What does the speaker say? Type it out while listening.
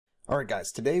All right,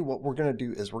 guys, today what we're going to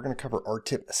do is we're going to cover our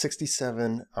tip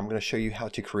 67. I'm going to show you how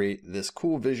to create this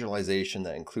cool visualization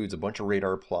that includes a bunch of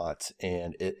radar plots,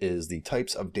 and it is the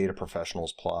types of data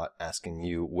professionals plot asking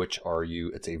you which are you.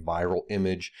 It's a viral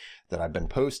image that I've been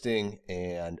posting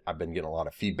and I've been getting a lot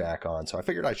of feedback on. So I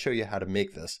figured I'd show you how to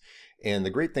make this. And the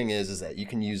great thing is that you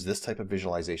can use this type of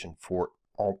visualization for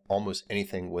almost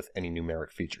anything with any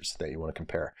numeric features that you want to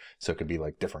compare. So it could be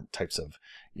like different types of,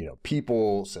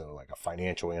 people. So like a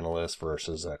financial analyst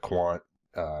versus a quant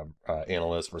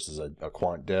analyst versus a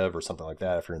quant dev or something like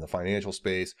that if you're in the financial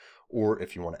space, or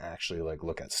if you want to actually like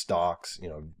look at stocks,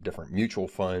 different mutual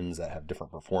funds that have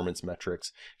different performance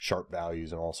metrics, sharp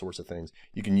values, and all sorts of things.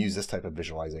 You can use this type of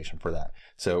visualization for that.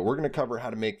 So we're going to cover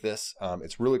how to make this.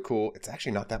 It's really cool. It's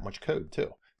actually not that much code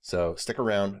too. So stick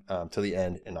around to the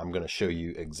end, and I'm going to show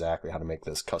you exactly how to make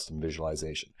this custom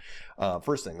visualization.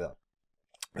 First thing though,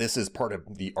 this is part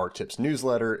of the Art Tips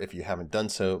newsletter. If you haven't done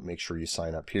so, make sure you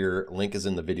sign up here. Link is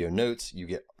in the video notes. You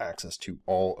get access to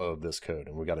all of this code,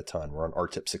 and we got a ton. We're on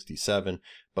Art Tip 67,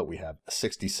 but we have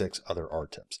 66 other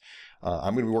Art Tips.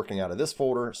 I'm going to be working out of this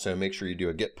folder, so make sure you do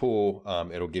a git pull.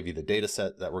 It'll give you the data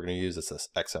set that we're going to use. It's this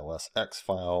XLSX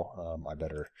file. I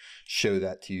better show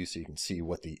that to you so you can see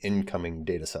what the incoming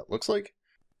data set looks like.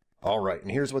 All right, and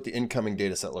here's what the incoming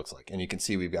data set looks like. And you can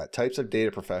see we've got types of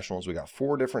data professionals. We got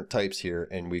 4 different types here,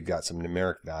 and we've got some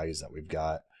numeric values that we've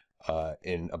got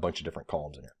in a bunch of different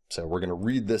columns in here. So we're going to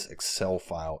read this Excel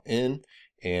file in,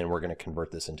 and we're going to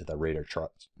convert this into the radar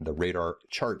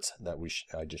charts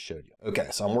that I just showed you. Okay,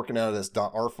 so I'm working out of this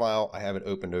 .r file. I have it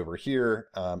opened over here,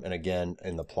 and again,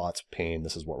 in the plots pane,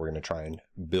 this is what we're going to try and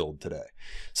build today.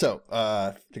 So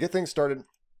to get things started,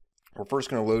 we're first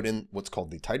going to load in what's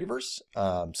called the tidyverse.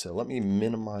 So let me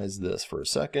minimize this for a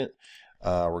second.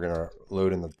 We're going to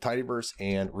load in the tidyverse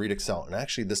and read Excel. And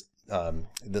actually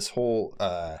this whole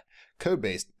code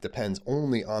base depends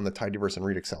only on the tidyverse and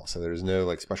read Excel. So there's no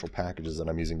like special packages that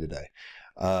I'm using today.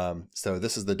 So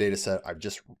this is the data set. I've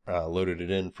just loaded it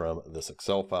in from this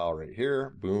Excel file right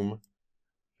here. Boom.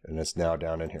 And it's now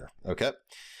down in here. Okay.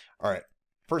 All right.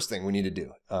 First thing we need to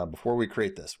do before we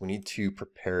create this, we need to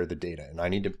prepare the data, and I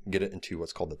need to get it into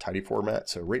what's called the tidy format.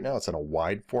 So right now it's in a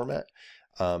wide format.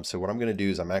 So what I'm going to do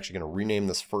is I'm actually going to rename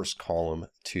this first column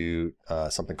to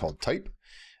something called type.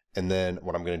 And then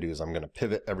what I'm going to do is I'm going to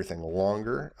pivot everything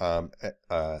longer.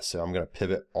 So I'm going to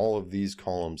pivot all of these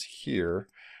columns here.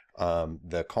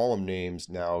 The column names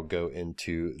now go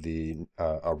into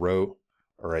a row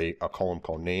or a column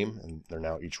called name, and they're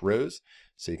now each rows.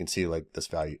 So you can see like this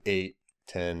value 8,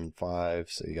 10, 5,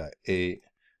 so you got 8,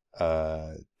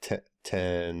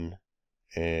 10,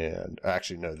 and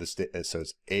actually no, so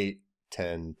it's 8,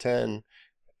 10, 10,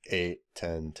 8,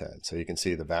 10, 10. So you can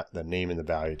see the name and the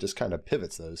value just kind of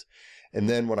pivots those. And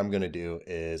then what I'm going to do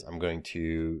is I'm going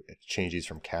to change these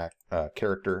from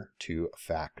character to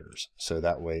factors. So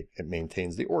that way it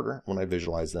maintains the order when I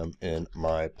visualize them in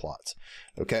my plots.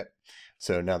 Okay.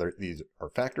 So now these are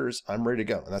factors. I'm ready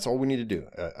to go. And that's all we need to do.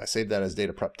 I saved that as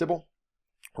data prep tibble.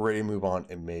 We're ready to move on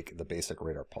and make the basic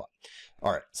radar plot.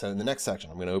 All right, so in the next section,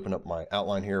 I'm going to open up my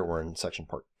outline here. We're in section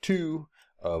part 2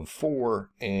 of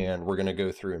 4, and we're going to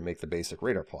go through and make the basic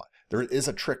radar plot. There is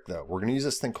a trick though. We're going to use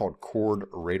this thing called chord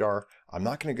radar. I'm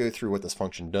not going to go through what this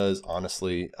function does.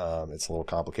 Honestly, it's a little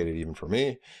complicated even for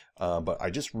me, but I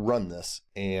just run this,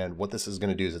 and what this is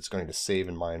going to do is it's going to save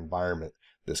in my environment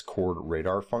this chord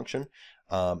radar function,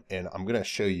 and I'm going to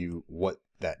show you what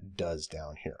that does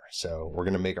down here. So we're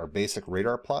going to make our basic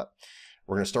radar plot.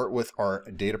 We're going to start with our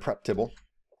data prep tibble,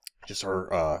 just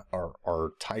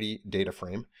our tidy data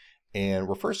frame. And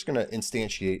we're first going to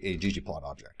instantiate a ggplot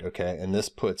object. Okay. And it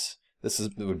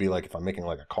would be like if I'm making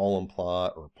like a column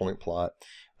plot or a point plot.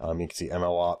 You can see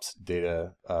MLOps,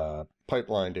 data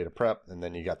pipeline, data prep, and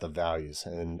then you got the values.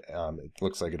 And it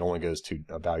looks like it only goes to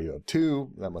a value of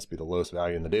 2. That must be the lowest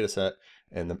value in the data set.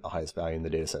 And the highest value in the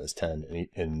data set is 10.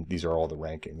 And these are all the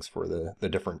rankings for the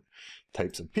different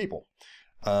types of people.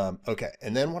 Okay.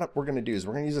 And then what we're going to do is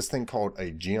we're going to use this thing called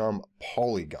a geom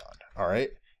polygon. All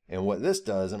right. And what this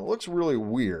does, and it looks really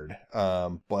weird,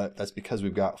 but that's because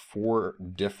we've got 4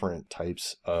 different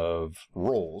types of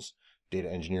roles: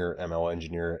 data engineer, ML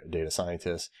engineer, data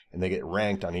scientist, and they get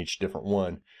ranked on each different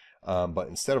one. But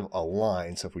instead of a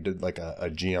line, so if we did like a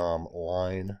geom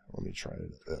line, let me try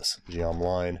this, geom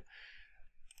line.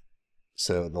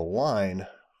 So the line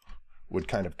would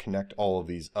kind of connect all of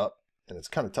these up, and it's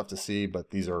kind of tough to see,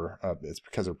 but these are, it's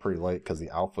because they're pretty light because the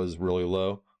alpha is really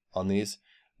low on these.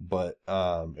 But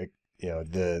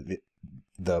the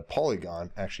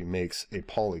polygon actually makes a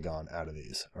polygon out of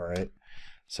these. All right.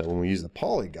 So when we use the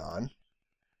polygon,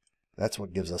 That's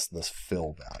what gives us this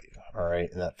fill value. All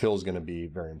right, and that fill is going to be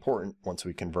very important once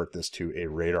we convert this to a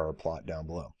radar plot down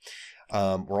below.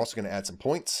 We're also going to add some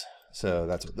points. So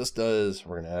that's what this does.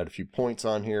 We're going to add a few points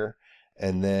on here.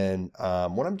 And then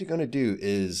what I'm going to do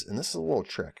is, and this is a little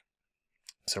trick.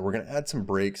 So we're going to add some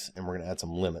breaks and we're going to add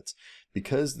some limits.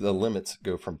 Because the limits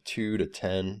go from 2 to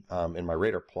 10 in my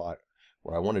radar plot,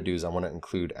 what I want to do is I want to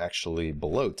include actually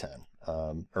below 10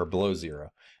 or below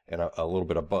 0 and a little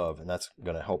bit above. And that's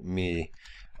going to help me.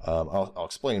 I'll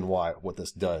explain what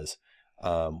this does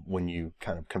when you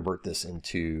kind of convert this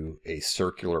into a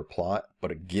circular plot,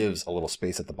 but it gives a little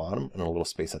space at the bottom and a little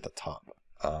space at the top.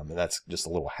 And that's just a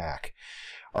little hack.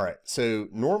 All right, so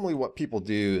normally what people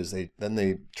do is they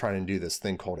try and do this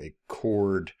thing called a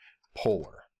chord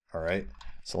polar. All right,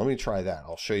 so let me try that.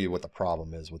 I'll show you what the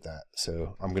problem is with that.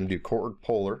 So I'm going to do chord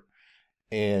polar,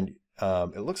 and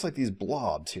it looks like these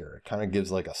blobs here. It kind of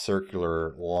gives like a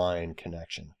circular line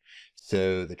connection.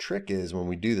 So the trick is when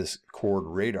we do this chord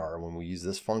radar, when we use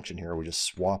this function here, we just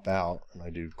swap out and I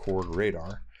do chord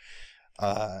radar.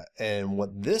 And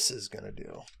what this is going to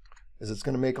do is it's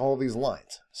going to make all these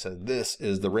lines. So this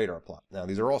is the radar plot. Now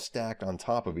these are all stacked on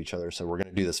top of each other. So we're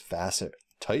going to do this facet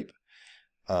type.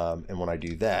 And when I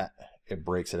do that, it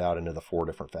breaks it out into the 4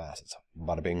 different facets.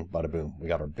 Bada bing, bada boom. We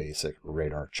got our basic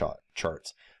radar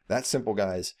charts. That's simple,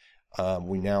 guys.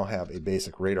 We now have a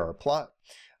basic radar plot.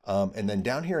 And then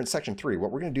down here in section 3,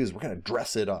 what we're going to do is we're going to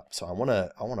dress it up. So I want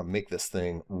to make this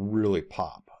thing really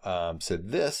pop. So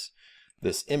this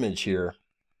image here,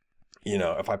 you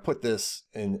know, if I put this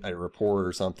in a report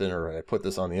or something, or I put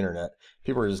this on the internet,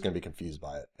 people are just going to be confused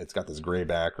by it. It's got this gray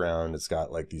background. It's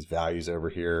got like these values over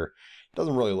here. It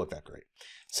doesn't really look that great.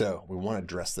 So we want to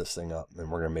dress this thing up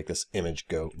and we're going to make this image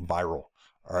go viral.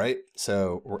 All right,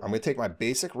 so I'm going to take my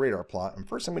basic radar plot, and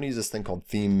first I'm going to use this thing called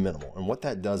theme minimal. And what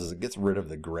that does is it gets rid of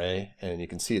the gray, and you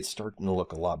can see it's starting to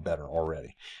look a lot better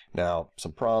already. Now,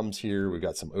 some problems here. We've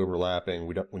got some overlapping.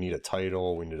 We need a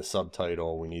title. We need a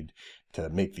subtitle. We need to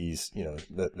make these, you know,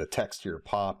 the text here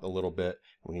pop a little bit.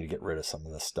 We need to get rid of some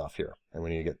of this stuff here, and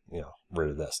we need to get, you know, rid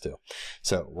of this too.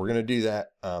 So we're going to do that.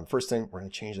 First thing, we're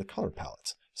going to change the color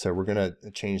palettes. So we're going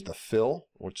to change the fill,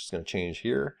 which is going to change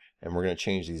here, and we're going to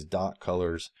change these dot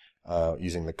colors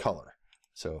using the color.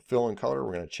 So fill and color,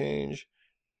 we're going to change,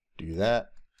 do that,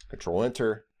 Control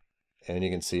Enter, and you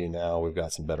can see now we've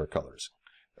got some better colors.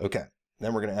 Okay,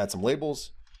 then we're going to add some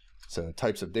labels. So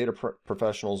types of data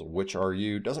professionals, which are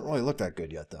you? Doesn't really look that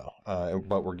good yet though,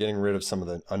 but we're getting rid of some of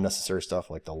the unnecessary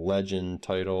stuff like the legend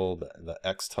title, the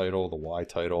X title, the Y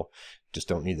title. Just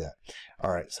don't need that.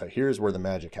 All right, so here's where the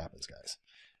magic happens, guys.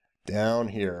 Down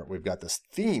here, we've got this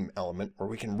theme element where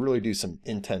we can really do some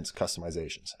intense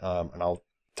customizations. And I'll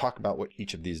talk about what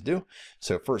each of these do.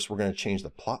 So first, we're going to change the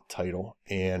plot title,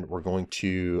 and we're going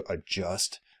to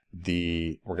adjust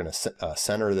we're going to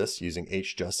center this using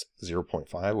HJust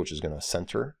 0.5, which is going to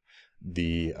center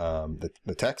the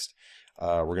text.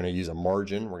 We're going to use a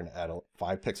margin. We're going to add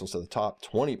 5 pixels to the top,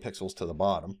 20 pixels to the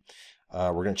bottom.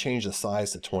 We're going to change the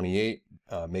size to 28,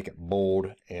 make it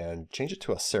bold, and change it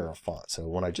to a serif font. So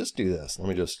when I just do this, let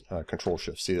me just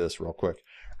Control-Shift-C this real quick,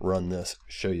 run this,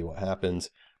 show you what happens.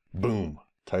 Boom,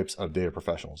 types of data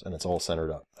professionals, and it's all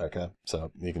centered up, okay?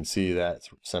 So you can see that it's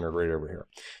centered right over here.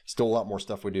 Still a lot more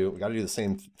stuff we do. We got to do the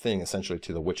same thing essentially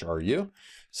to the which are you.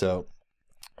 So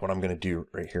what I'm going to do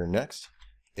right here next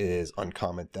is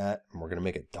uncomment that, and we're going to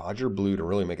make it Dodger blue to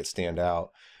really make it stand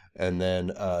out. And then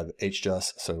the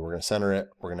HJust, so we're going to center it.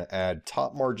 We're going to add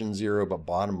top margin 0, but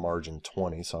bottom margin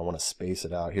 20. So I want to space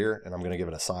it out here, and I'm going to give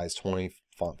it a size 20,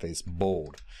 font face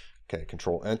bold. Okay,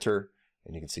 Control Enter,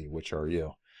 and you can see which are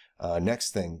you.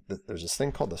 Next thing, there's this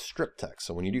thing called the strip text.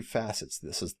 So when you do facets,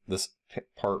 this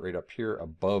part right up here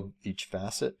above each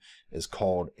facet is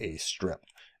called a strip.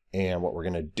 And what we're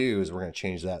going to do is we're going to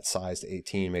change that size to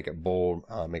 18, make it bold,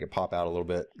 make it pop out a little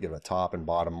bit, give it a top and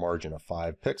bottom margin of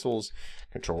 5 pixels.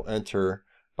 Control Enter,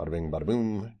 bada bing, bada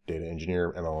boom, data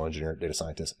engineer, ML engineer, data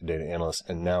scientist, data analyst.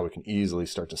 And now we can easily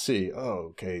start to see,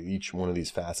 oh, okay, each one of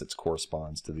these facets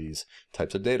corresponds to these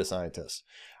types of data scientists.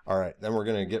 All right, then we're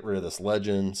going to get rid of this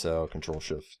legend. So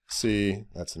Control-Shift-C,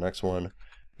 that's the next one.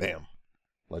 Bam,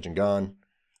 legend gone.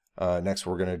 Next,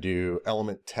 we're going to do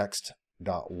element text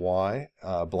 .y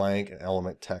blank and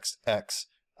element text x.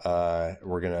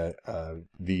 We're going to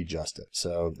V-just it.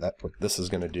 So that what this is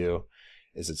going to do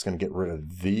is it's going to get rid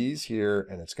of these here,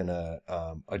 and it's going to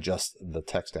adjust the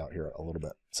text out here a little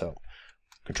bit. So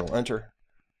Control Enter,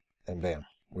 and bam.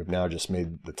 We've now just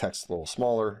made the text a little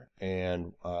smaller,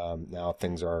 and now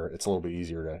it's a little bit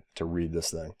easier to read this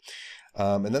thing.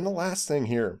 And then the last thing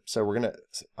here, so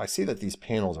I see that these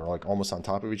panels are like almost on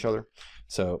top of each other.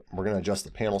 So we're going to adjust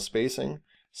the panel spacing,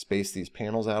 space these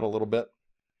panels out a little bit.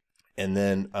 And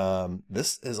then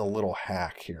this is a little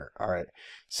hack here. All right.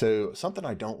 So something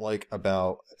I don't like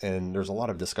about, and there's a lot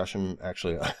of discussion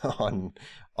actually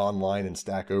online in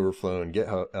Stack Overflow and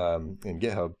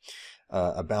GitHub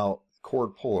about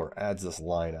chord polar adds this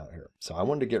line out here. So I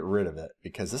wanted to get rid of it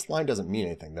because this line doesn't mean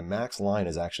anything. The max line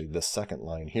is actually this second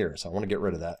line here. So I want to get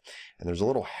rid of that. And there's a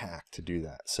little hack to do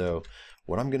that. So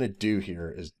what I'm going to do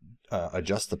here is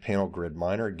adjust the panel grid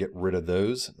minor, get rid of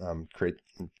those,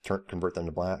 convert them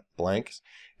to blanks,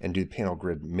 and do panel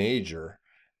grid major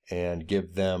and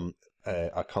give them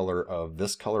a color of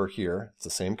this color here. It's the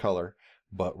same color,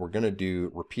 but we're going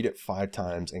to repeat it 5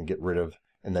 times and get rid of,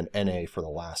 and then NA for the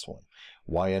last one.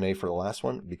 Why NA for the last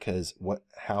one? Because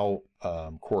how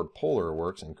chord polar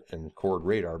works and chord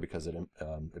radar, because it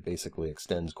basically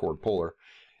extends chord polar,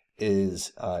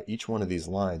 is each one of these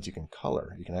lines you can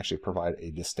color. You can actually provide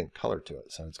a distinct color to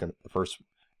it. So it's going to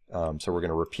so we're going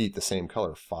to repeat the same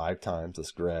color 5 times,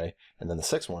 this gray, and then the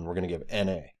 6th one we're going to give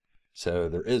NA. So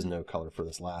there is no color for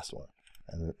this last one.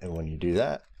 And when you do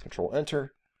that, Control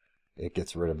Enter, it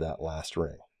gets rid of that last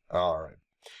ring. All right.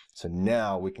 So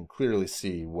now we can clearly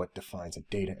see what defines a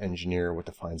data engineer, what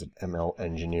defines an ML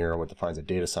engineer, what defines a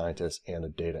data scientist, and a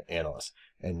data analyst.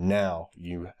 And now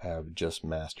you have just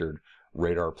mastered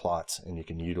radar plots, and you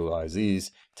can utilize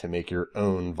these to make your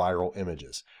own viral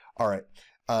images. All right.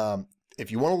 If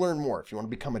you want to learn more, if you want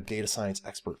to become a data science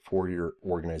expert for your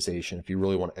organization, if you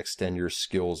really want to extend your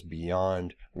skills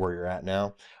beyond where you're at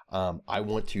now, I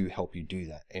want to help you do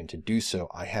that. And to do so,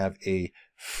 I have a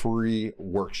free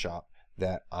workshop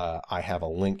that I have a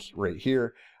link right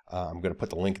here. I'm going to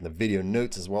put the link in the video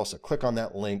notes as well. So click on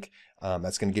that link.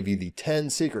 That's going to give you the 10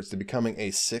 secrets to becoming a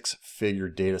 6-figure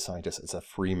data scientist. It's a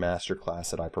free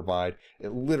masterclass that I provide.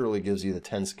 It literally gives you the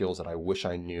 10 skills that I wish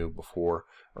I knew before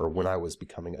or when I was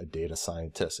becoming a data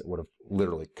scientist. It would have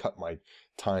literally cut my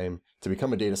time to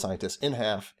become a data scientist in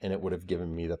half, and it would have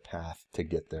given me the path to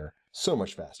get there so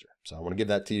much faster. So I want to give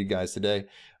that to you guys today.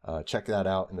 Check that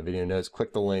out in the video notes.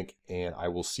 Click the link, and I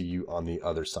will see you on the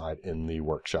other side in the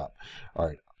workshop. All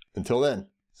right. Until then,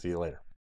 see you later.